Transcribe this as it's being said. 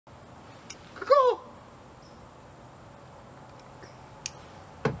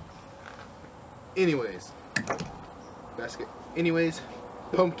Anyways, basket. Anyways,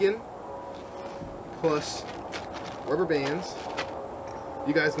 pumpkin plus rubber bands.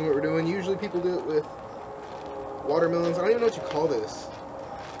 You guys know what we're doing. Usually people do it with watermelons. I don't even know what you call this.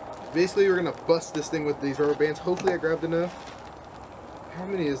 Basically, we're gonna bust this thing with these rubber bands. Hopefully I grabbed enough. How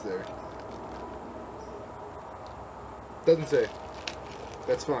many is there? Doesn't say.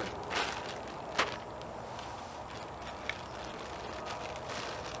 That's fine.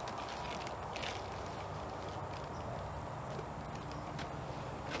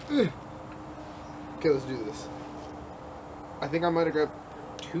 Okay, let's do this. I think I might have grabbed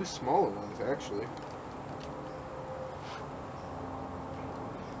 2 smaller ones, actually.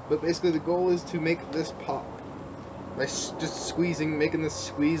 But basically the goal is to make this pop. By just squeezing, making this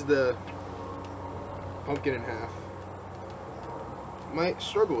squeeze the pumpkin in half. Might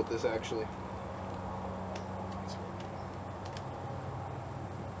struggle with this, actually.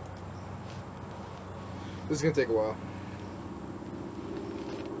 This is going to take a while.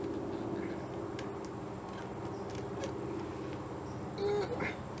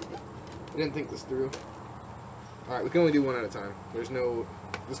 I didn't think this through. Alright, we can only do one at a time. There's no...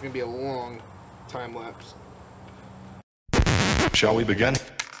 This is going to be a long time lapse. Shall we begin?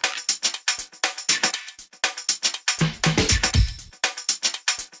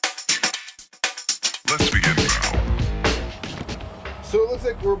 Let's begin now. So it looks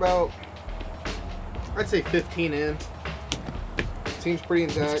like we're about, I'd say 15 in. Seems pretty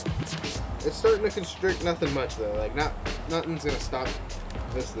intact. It's starting to constrict, nothing much though. Like nothing's gonna stop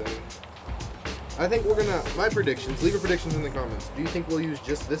this thing. I think we're gonna, my predictions, leave your predictions in the comments. Do you think we'll use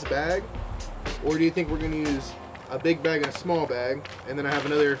just this bag? Or do you think we're gonna use a big bag and a small bag? And then I have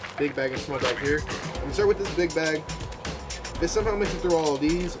another big bag and a small bag here. I'm gonna start with this big bag. If somehow makes it through all of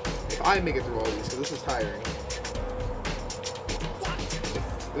these, if I make it through all of these, because this is tiring.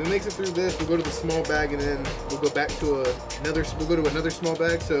 If it makes it through this, we'll go to the small bag and then we'll go back to another small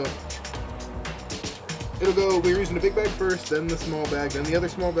bag. So it'll go, we're using the big bag first, then the small bag, then the other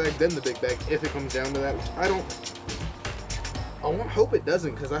small bag, then the big bag, if it comes down to that, which I hope it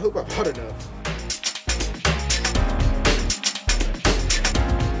doesn't, because I hope I bought enough.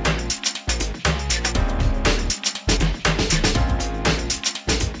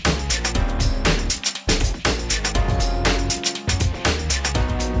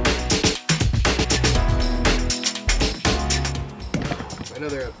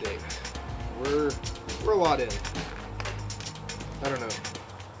 Another update. We're a lot in. I don't know.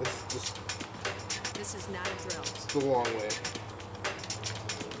 This is not a drill. It's a long way.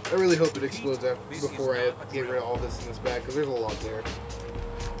 I really hope it explodes out before I get rid of all this in this bag, because there's a lot there.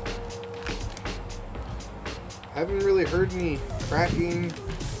 I haven't really heard any cracking,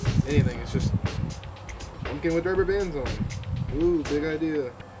 anything. It's just pumpkin with rubber bands on. Ooh, big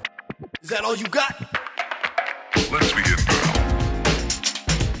idea. Is that all you got? Let's begin now.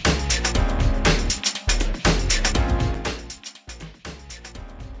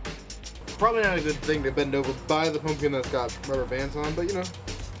 Probably not a good thing to bend over by the pumpkin that's got rubber bands on, but you know,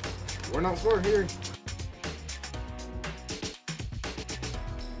 we're not smart here.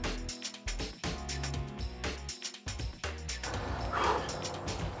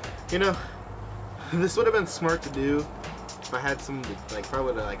 You know, this would have been smart to do if I had someone to, like,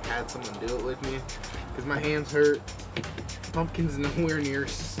 probably would have had someone do it with me, because my hands hurt. Pumpkin's nowhere near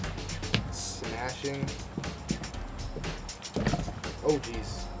smashing. Oh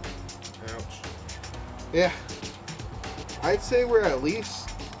jeez. Ouch. Yeah. I'd say we're at least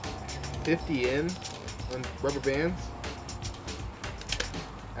 50 in on rubber bands.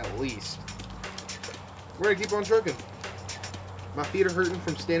 At least. We're gonna keep on trucking. My feet are hurting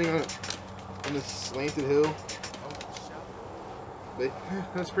from standing on this slanted hill. But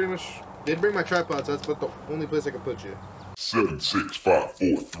that's pretty much. Did bring my tripod, so that's about the only place I could put you. 7, 6, 5,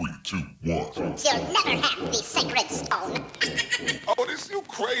 4, 3, 2, 1. You'll never have the sacred stone. Oh, this you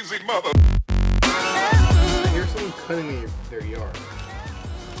crazy mother. I hear someone cutting their yard.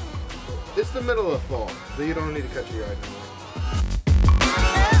 It's the middle of fall, so you don't need to cut your yard anymore.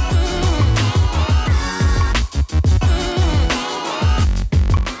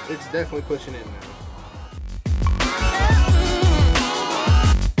 It's definitely pushing in now.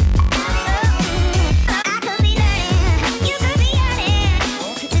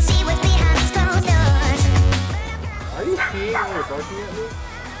 Are you peeing while you're barking at me?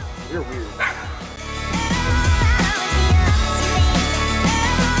 You're weird.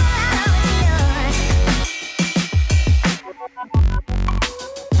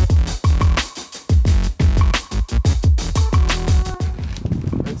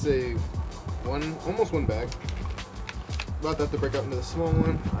 I'd say almost one bag. About that to break up into the small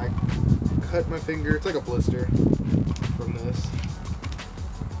one. I cut my finger. It's like a blister from this.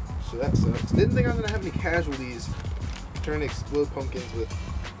 So that sucks. Didn't think I was going to have any casualties trying to explode pumpkins with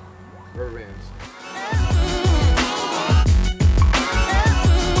rubber bands.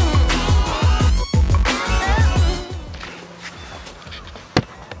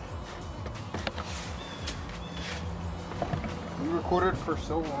 We recorded for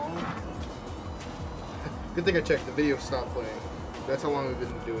so long. Good thing I checked. The video stopped playing. That's how long we've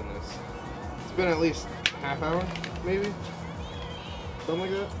been doing this. It's been at least half hour, maybe? Something like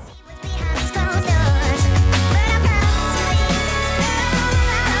that.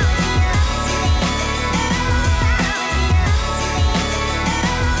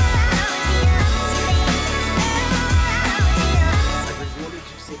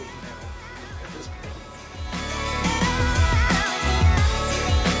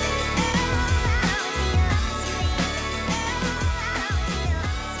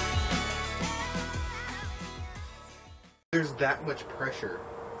 There's that much pressure.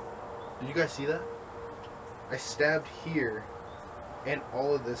 Did you guys see that? I stabbed here and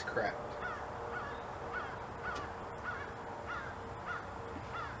all of this cracked.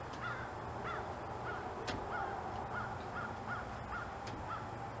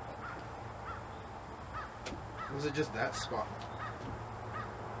 Was it just that spot?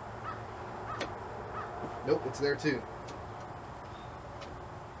 Nope, it's there too.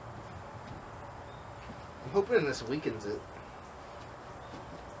 I'm hoping this weakens it.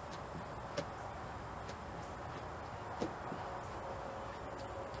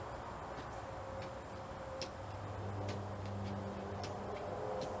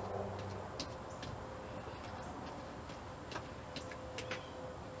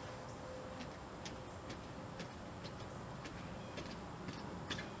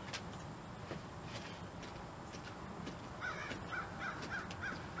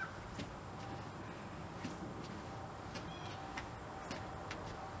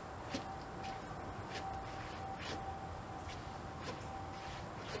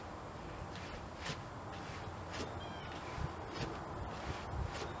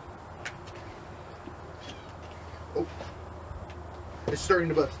 Oh, it's starting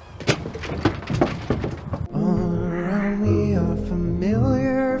to bust. All around me are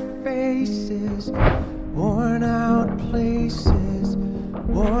familiar faces, worn out places,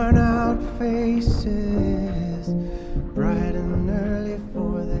 worn out faces, bright and early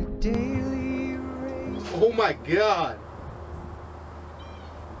for the daily race. Oh my god!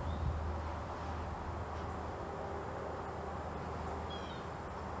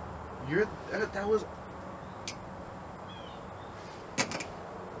 That was...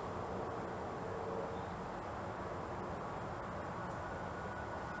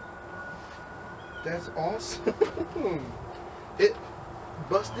 That's awesome. It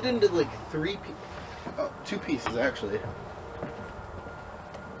busted into like two pieces actually.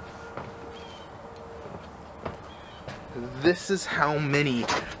 This is how many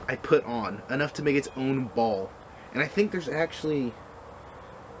I put on, enough to make its own ball. And I think there's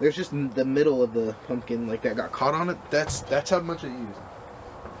just the middle of the pumpkin like that got caught on it. That's how much I used.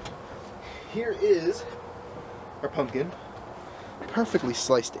 Here is our pumpkin, perfectly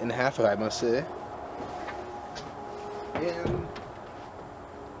sliced in half, I must say. And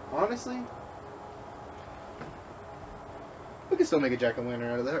honestly, we can still make a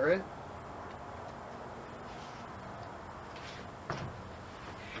jack-o'-lantern out of that, right?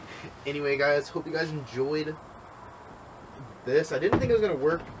 Anyway, guys, hope you guys enjoyed this. I didn't think it was gonna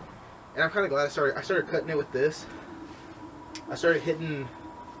work, and I'm kind of glad I started cutting it with this. I started hitting.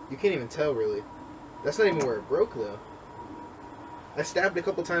 You can't even tell really. That's not even where it broke though. I stabbed a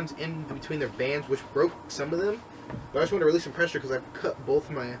couple times in between their bands, which broke some of them. But I just wanted to release some pressure because I cut both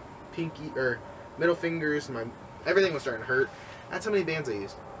my pinky or middle fingers. Everything was starting to hurt. That's how many bands I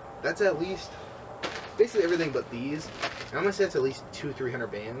used. That's at least basically everything but these. And I'm gonna say that's at least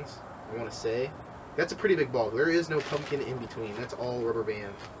 200-300 bands. I want to say that's a pretty big ball. There is no pumpkin in between. That's all rubber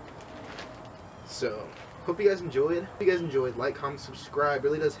band. So hope you guys enjoyed. If you guys enjoyed, like, comment, subscribe.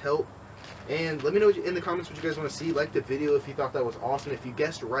 Really does help. And let me know in the comments what you guys want to see. Like the video if you thought that was awesome. If you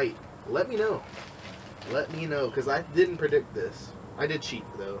guessed right, let me know. Let me know, because I didn't predict this. I did cheat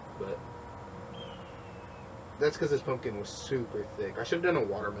though, but that's because this pumpkin was super thick. I should have done a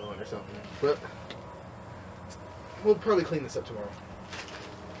watermelon or something, but we'll probably clean this up tomorrow.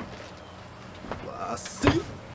 See?